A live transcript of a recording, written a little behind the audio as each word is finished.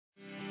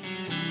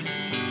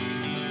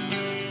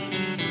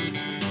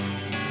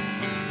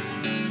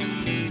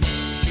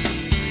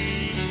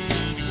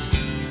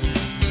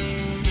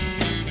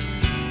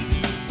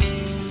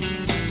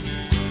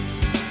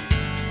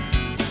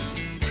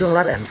ช่วง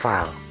รัดแอนฟา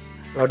ว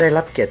เราได้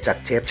รับเกียรติจาก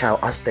เชฟชาว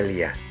ออสเตรเลี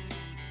ย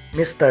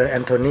มิสเตอร์แอ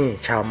นโทนี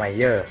ชาวไม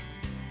เยอร์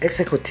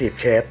Executive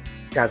Chef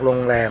จากโรง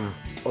แรม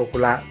โอกุ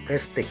ระเพร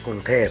สติกกรุง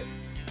เทพ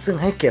ซึ่ง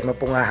ให้เกียรติมา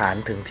ปรุงอาหาร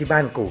ถึงที่บ้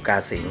านกู่กา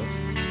สิง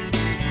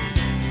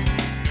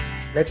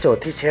และโจท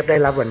ย์ที่เชฟได้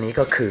รับวันนี้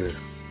ก็คือ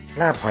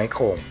ลาบหอยโ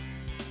ข่ง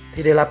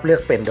ที่ได้รับเลือ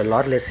กเป็น The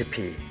Lost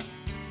Recipe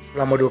เร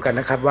ามาดูกัน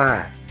นะครับว่า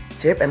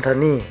เชฟแอนโท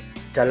นี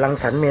จะรัง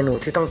สรรค์เมนู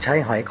ที่ต้องใช้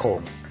หอยโข่ง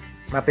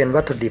มาเป็น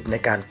วัตถุดิบใน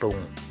การปรุง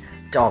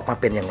จะออกมา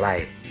เป็นอย่างไร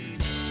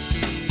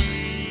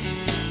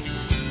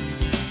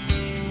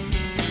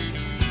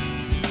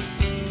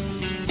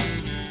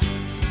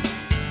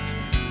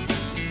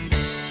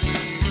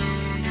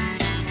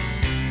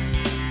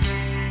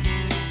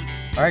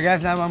All right,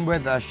 guys. Now I'm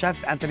with Chef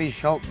Anthony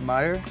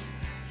Schultmeyer,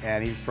 and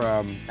he's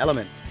from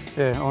Elements.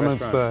 Yeah, Elements.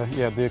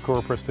 The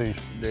Akura Prestige.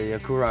 The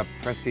Akura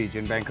Prestige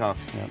in Bangkok.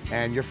 Yeah.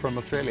 And you're from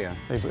Australia.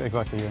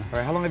 Exactly. Yeah. All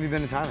right. How long have you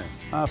been in Thailand?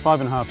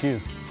 5.5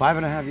 years.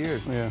 5.5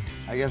 years. Yeah.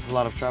 I guess a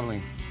lot of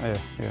traveling.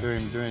 Yeah.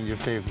 During your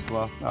stays as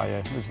well. Oh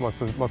yeah, there's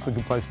lots of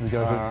good places to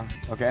go to.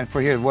 Okay. And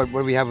for here, what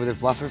we have with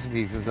this Lost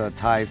Recipes is a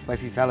Thai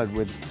spicy salad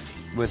with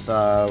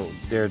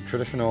their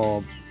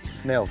traditional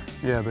snails.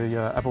 Yeah,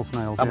 the apple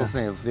snails. Apple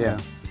snails. Yeah.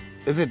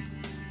 Is it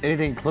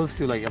anything close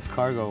to like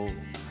escargot?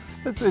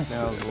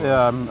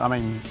 I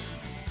mean,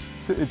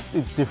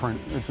 it's different.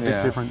 It's a bit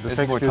different.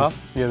 It's more tough.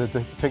 Yeah,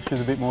 the texture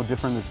is a bit more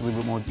different. It's a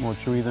little bit more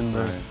chewy than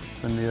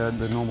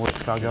the normal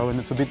escargot, and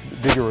it's a bit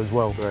bigger as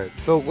well. Right.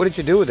 So what did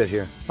you do with it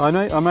here?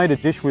 I made a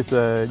dish with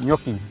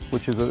gnocchi,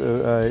 which is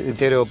a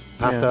potato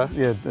pasta.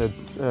 Yeah,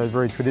 a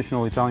very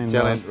traditional Italian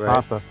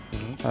pasta.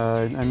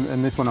 Mm-hmm. And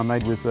this one I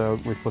made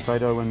with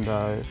potato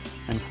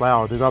and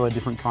flour. There's other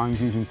different kinds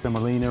using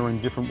semolina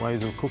and different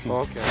ways of cooking.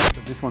 Oh, okay.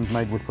 But this one's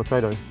made with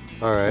potato.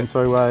 All right. And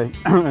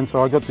so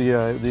I got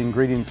the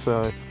ingredients.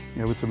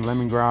 With some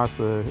lemongrass,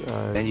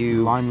 and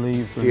you lime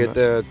leaves. Seared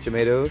the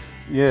tomatoes.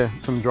 Yeah,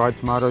 some dried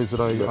tomatoes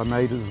that I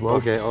made as well.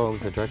 Okay. Oh,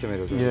 it's the dried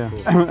tomatoes. Yeah.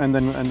 Cool. and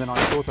then I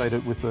sautéed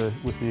it with the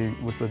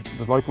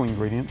local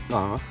ingredients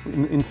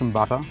in some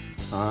butter,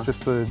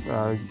 just to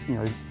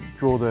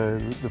draw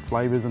the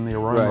flavors and the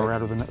aroma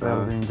out of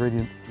the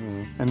ingredients.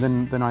 And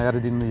then I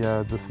added in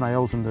the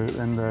snails and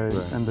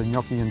the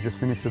gnocchi and just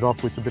finished it off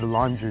with a bit of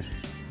lime juice.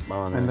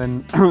 Oh, nice. And then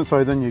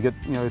so then you get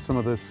some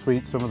of the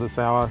sweet, some of the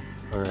sour.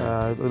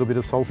 A little bit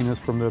of saltiness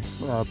from the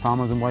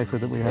parmesan wafer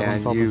that we have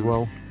on top as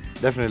well.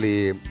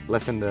 Definitely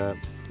lessen the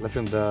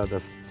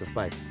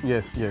spice.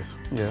 Yes.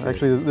 Yeah.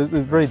 Actually,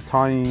 there's very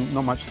tiny,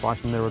 not much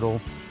spice in there at all.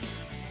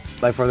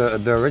 Like for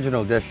the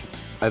original dish,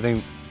 I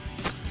think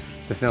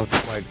the snails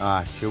are quite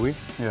chewy.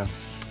 Yeah.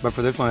 But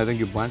for this one, I think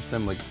you blanch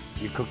them, like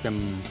you cook them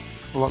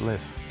a lot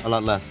less. A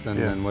lot less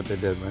than what they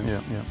did, right?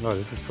 Yeah. Oh,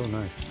 this is so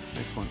nice.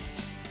 Excellent.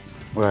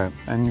 Right.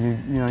 And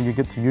you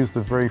get to use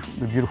the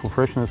beautiful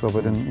freshness of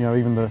it, and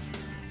even the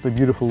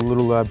beautiful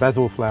little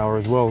basil flower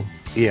as well.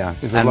 Yeah.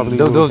 And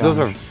those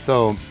are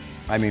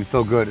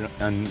so good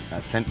and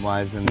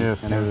scent-wise and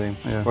everything.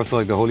 Yeah. Also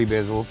like the holy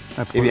basil.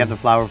 Absolutely. If you have the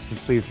flower,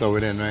 just please throw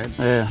it in, right?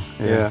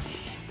 Yeah.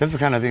 That's the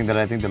kind of thing that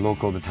I think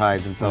the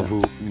Thais themselves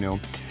who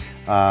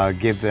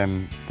give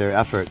them their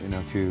effort,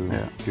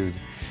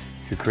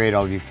 to create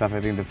all these stuff. I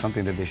think that's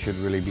something that they should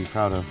really be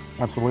proud of.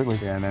 Absolutely.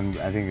 Yeah, and then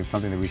I think it's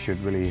something that we should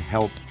really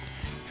help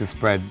to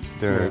spread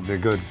their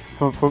goods.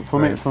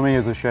 For me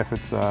as a chef,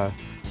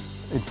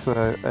 it's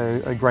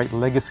a great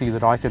legacy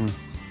that I can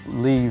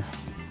leave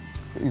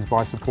is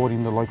by supporting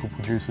the local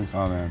producers.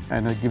 Oh man!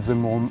 And it gives them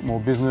more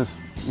business,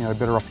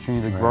 better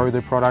opportunity to grow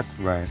their product,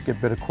 get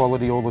better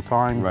quality all the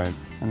time. Right.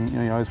 And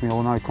as we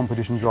all know,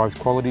 competition drives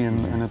quality,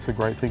 and it's a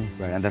great thing.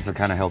 Right, and that's the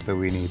kind of help that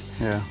we need.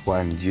 Yeah. Well,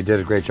 and you did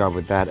a great job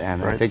with that, and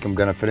I think I'm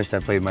gonna finish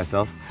that plate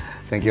myself.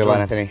 Thank you a lot,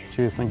 Anthony.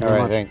 Cheers. Thank you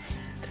very much. All right, thanks.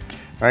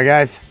 All right,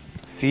 guys.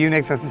 See you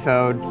next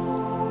episode.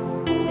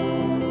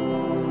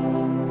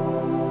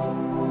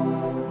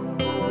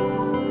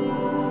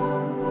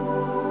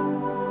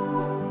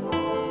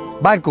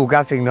 บ้านกู่ก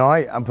าสิงน้อย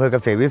อำเภอเก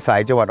ษตรวิสั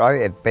ยจังหวัด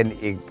101เป็น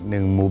อีกห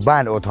นึ่งหมู่บ้า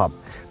นโอท็อป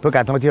เพื่อก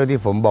ารท่องเที่ยวที่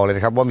ผมบอกเลยน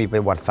ะครับว่ามีปร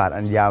ะวัติศาสตร์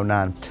อันยาวน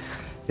าน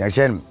อย่างเ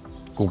ช่น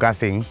กู่กา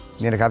สิง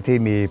นี่นะครับที่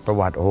มีประ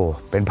วัติ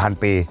เป็นพัน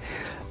ปี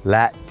แล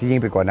ะที่ยิ่ง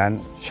ไปกว่านั้น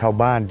ชาว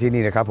บ้านที่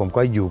นี่นะครับผม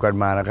ก็อยู่กัน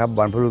มานะครับบ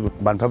รรพ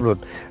บุรุษ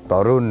ต่อ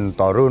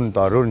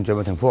รุ่นจน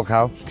มาถึงพวกเข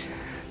า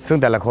ซึ่ง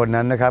แต่ละคน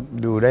นั้นนะครับ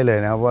ดูได้เลย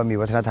นะครับว่ามี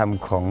วัฒนธรรม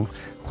ของ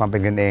ความเป็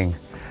นกันเอง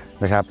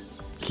นะครับ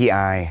ขี้อ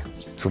าย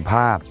สุภ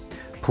าพ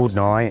พูด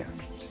น้อย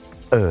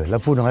แล้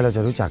วพูดน้อยเราจ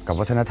ะรู้จักกับ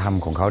วัฒนธรรม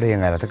ของเขาได้ยั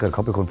งไงล่ะถ้าเกิดเข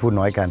าเป็นคนพูด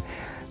น้อยกัน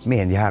ไม่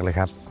เห็นยากเลย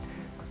ครับ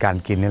การ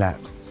กินนี่แหละ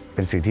เ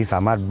ป็นสิ่งที่สา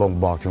มารถบ่ง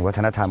บอกถึงวัฒ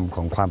นธรรมข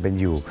องความเป็น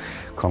อยู่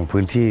ของ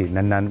พื้นที่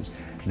นั้น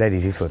ๆได้ดี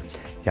ที่สุด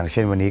อย่างเ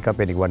ช่นวันนี้ก็เ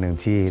ป็นอีกวันหนึ่ง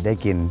ที่ได้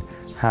กิน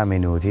5เม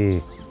นูที่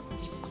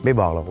ไม่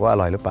บอกหรอกว่าอ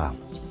ร่อยหรือเปล่า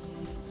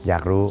อยา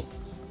กรู้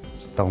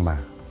ต้องมา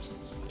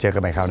เจอกั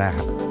นใหม่คราวหน้าค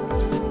รับ